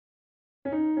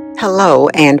Hello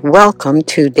and welcome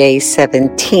to day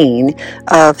 17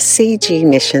 of CG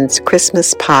Mission's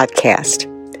Christmas podcast.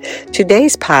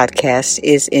 Today's podcast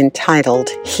is entitled,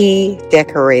 He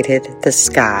Decorated the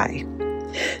Sky.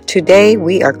 Today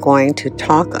we are going to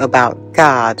talk about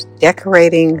God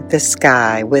decorating the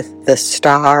sky with the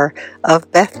Star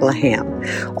of Bethlehem,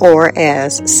 or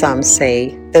as some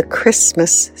say, the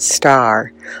Christmas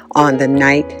star, on the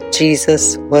night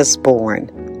Jesus was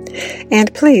born.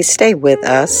 And please stay with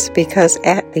us because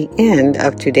at the end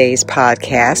of today's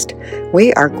podcast,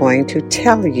 we are going to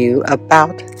tell you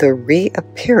about the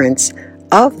reappearance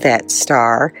of that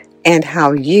star and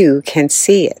how you can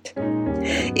see it.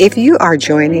 If you are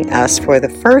joining us for the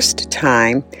first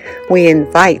time, we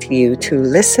invite you to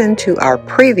listen to our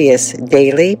previous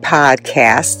daily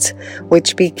podcasts,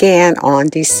 which began on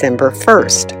December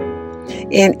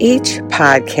 1st. In each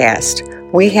podcast,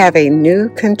 we have a new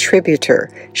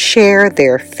contributor share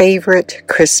their favorite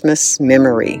Christmas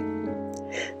memory.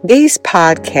 These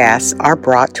podcasts are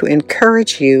brought to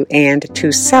encourage you and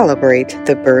to celebrate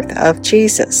the birth of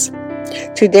Jesus.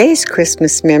 Today's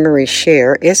Christmas memory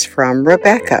share is from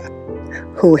Rebecca,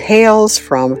 who hails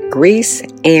from Greece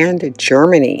and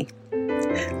Germany.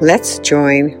 Let's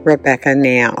join Rebecca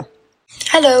now.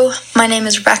 Hello, my name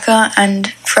is Rebecca,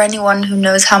 and for anyone who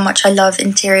knows how much I love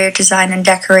interior design and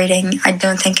decorating, I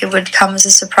don't think it would come as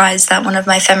a surprise that one of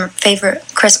my favorite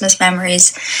Christmas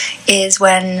memories is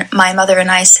when my mother and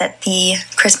I set the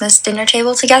Christmas dinner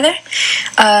table together.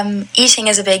 Eating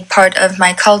is a big part of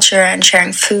my culture, and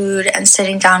sharing food and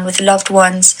sitting down with loved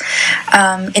ones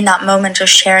in that moment of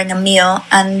sharing a meal.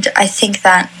 And I think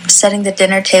that setting the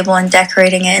dinner table and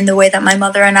decorating it in the way that my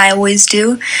mother and I always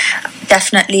do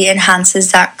definitely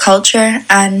enhances that culture,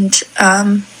 and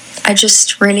I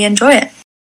just really enjoy it.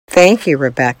 Thank you,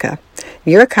 Rebecca.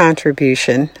 Your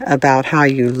contribution about how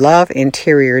you love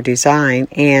interior design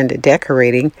and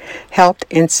decorating helped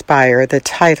inspire the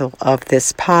title of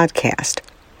this podcast.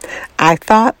 I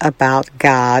thought about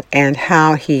God and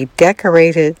how He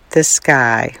decorated the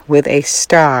sky with a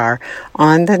star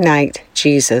on the night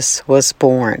Jesus was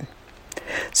born.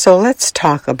 So let's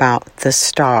talk about the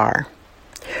star.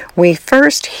 We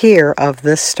first hear of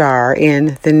the star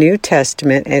in the New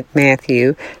Testament at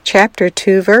Matthew chapter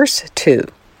 2, verse 2.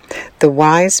 The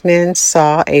wise men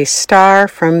saw a star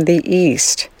from the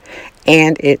east,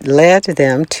 and it led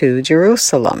them to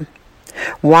Jerusalem.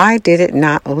 Why did it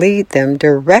not lead them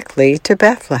directly to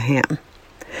Bethlehem?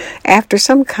 After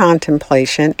some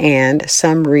contemplation and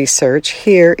some research,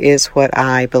 here is what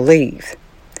I believe.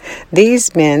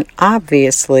 These men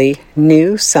obviously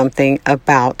knew something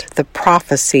about the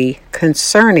prophecy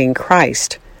concerning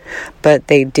Christ, but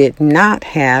they did not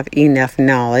have enough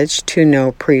knowledge to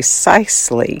know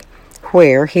precisely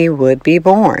where he would be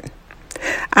born.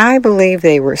 I believe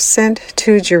they were sent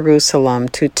to Jerusalem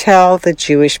to tell the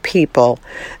Jewish people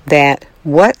that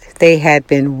what they had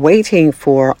been waiting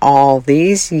for all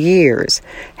these years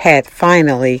had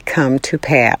finally come to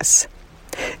pass.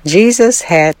 Jesus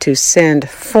had to send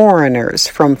foreigners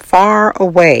from far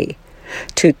away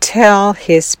to tell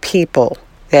his people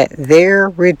that their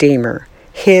Redeemer,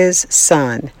 his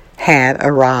Son, had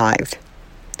arrived.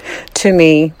 To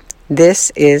me,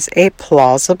 this is a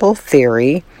plausible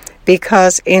theory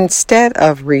because instead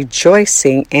of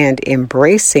rejoicing and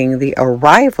embracing the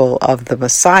arrival of the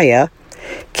Messiah,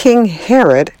 King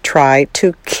Herod tried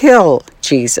to kill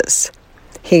Jesus.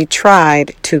 He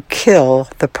tried to kill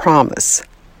the promise.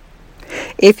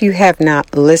 If you have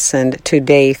not listened to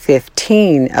day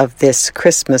 15 of this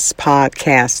Christmas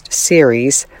podcast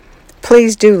series,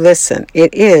 please do listen.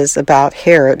 It is about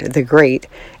Herod the Great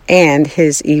and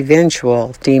his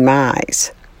eventual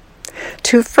demise.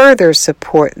 To further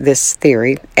support this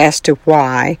theory as to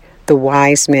why the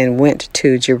wise men went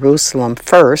to Jerusalem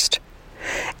first,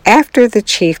 after the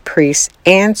chief priests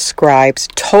and scribes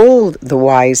told the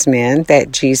wise men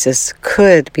that Jesus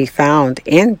could be found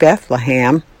in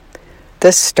Bethlehem,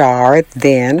 the star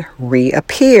then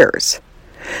reappears.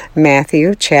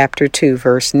 Matthew chapter 2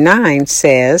 verse 9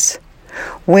 says,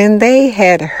 When they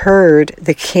had heard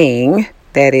the king,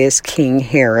 that is King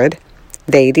Herod,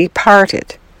 they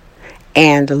departed.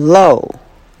 And lo,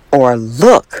 or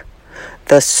look,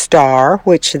 the star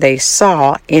which they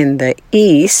saw in the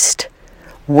east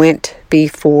went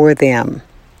before them,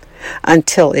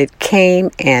 until it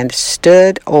came and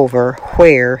stood over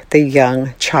where the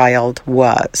young child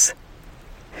was.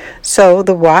 So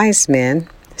the wise men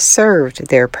served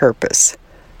their purpose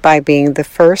by being the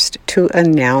first to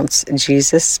announce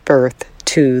Jesus' birth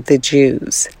to the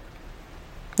Jews.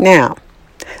 Now,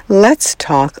 Let's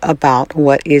talk about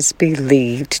what is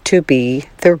believed to be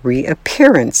the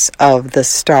reappearance of the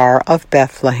Star of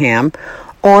Bethlehem,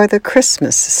 or the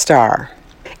Christmas star.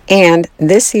 And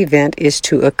this event is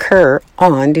to occur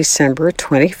on December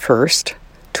 21st,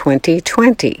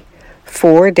 2020,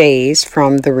 4 days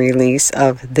from the release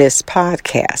of this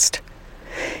podcast.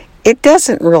 It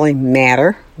doesn't really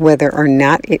matter whether or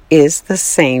not it is the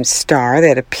same star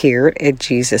that appeared at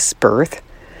Jesus' birth.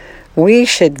 We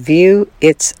should view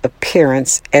its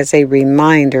appearance as a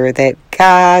reminder that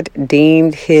God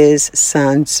deemed His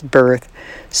Son's birth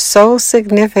so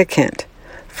significant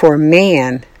for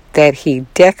man that He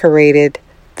decorated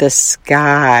the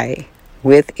sky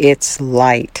with its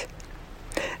light.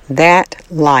 That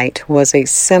light was a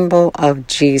symbol of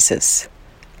Jesus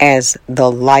as the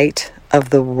light of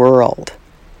the world.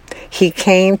 He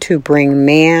came to bring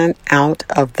man out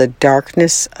of the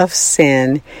darkness of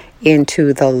sin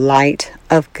into the light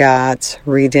of God's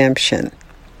redemption.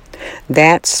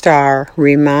 That star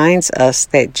reminds us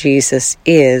that Jesus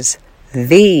is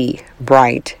the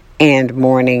bright and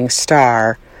morning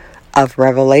star of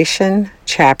Revelation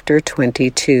chapter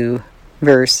 22,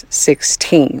 verse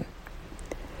 16.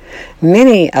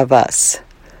 Many of us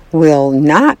will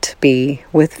not be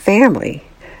with family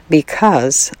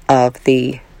because of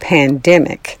the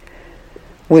pandemic,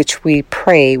 which we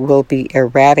pray will be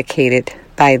eradicated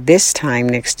by this time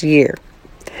next year.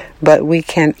 But we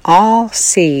can all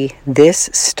see this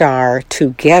star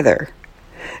together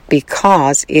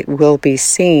because it will be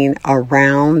seen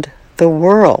around the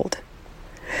world.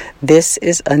 This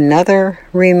is another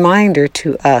reminder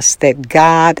to us that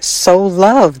God so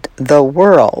loved the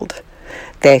world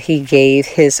that He gave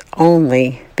His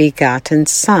only begotten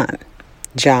Son.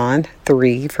 John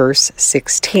 3, verse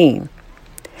 16.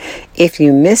 If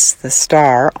you miss the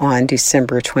star on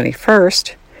December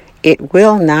 21st, it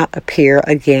will not appear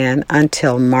again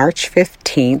until March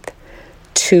 15th,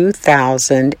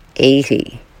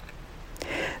 2080.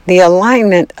 The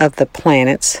alignment of the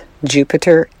planets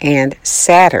Jupiter and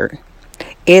Saturn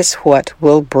is what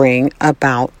will bring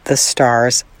about the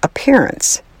star's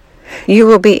appearance. You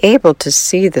will be able to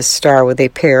see the star with a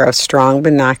pair of strong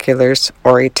binoculars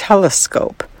or a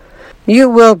telescope. You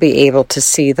will be able to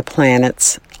see the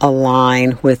planets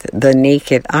align with the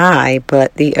naked eye,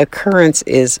 but the occurrence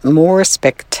is more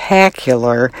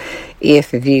spectacular if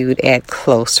viewed at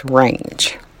close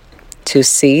range. To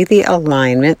see the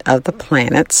alignment of the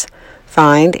planets,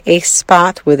 find a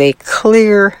spot with a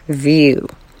clear view,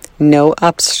 no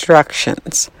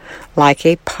obstructions, like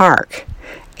a park,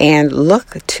 and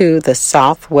look to the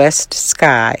southwest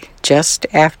sky just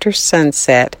after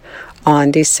sunset on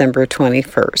December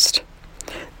 21st.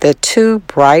 The two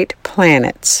bright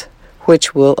planets,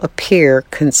 which will appear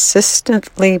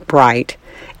consistently bright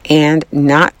and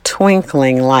not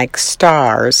twinkling like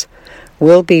stars,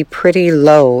 will be pretty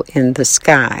low in the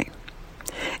sky.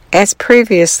 As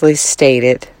previously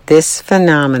stated, this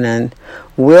phenomenon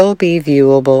will be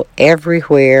viewable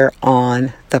everywhere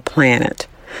on the planet,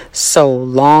 so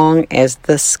long as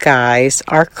the skies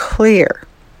are clear.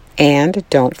 And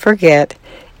don't forget,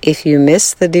 if you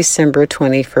miss the December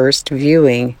 21st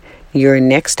viewing, your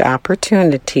next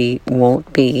opportunity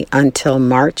won't be until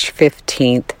March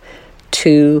 15th,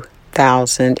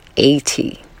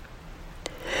 2080.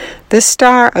 The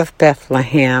Star of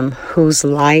Bethlehem, whose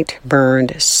light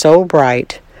burned so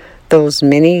bright those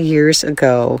many years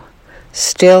ago,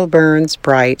 still burns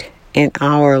bright in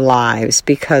our lives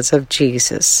because of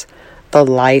Jesus, the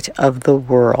light of the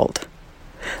world.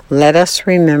 Let us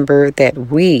remember that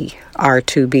we are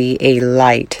to be a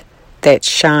light that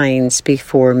shines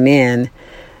before men,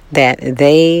 that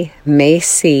they may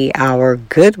see our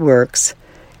good works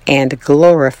and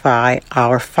glorify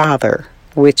our Father,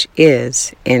 which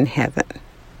is in heaven.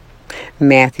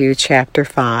 Matthew chapter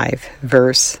 5,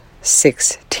 verse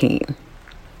 16.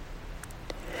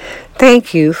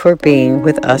 Thank you for being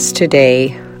with us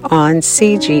today on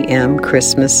CGM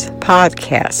Christmas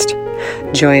Podcast.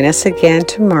 Join us again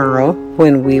tomorrow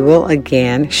when we will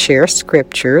again share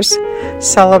scriptures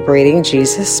celebrating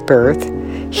Jesus' birth,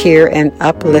 hear an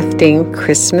uplifting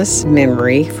Christmas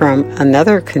memory from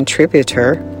another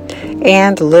contributor,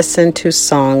 and listen to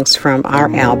songs from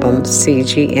our album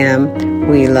CGM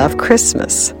We Love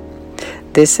Christmas.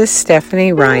 This is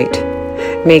Stephanie Wright.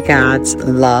 May God's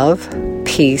love,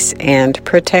 peace, and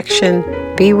protection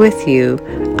be with you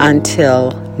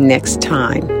until next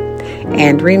time.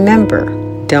 And remember,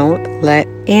 don't let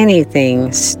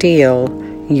anything steal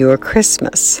your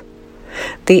Christmas.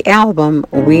 The album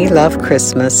We Love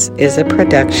Christmas is a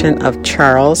production of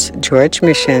Charles George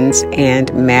Missions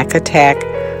and Mac Attack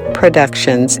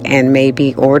Productions and may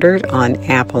be ordered on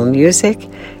Apple Music,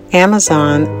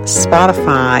 Amazon,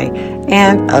 Spotify,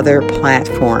 and other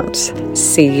platforms.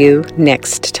 See you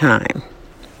next time.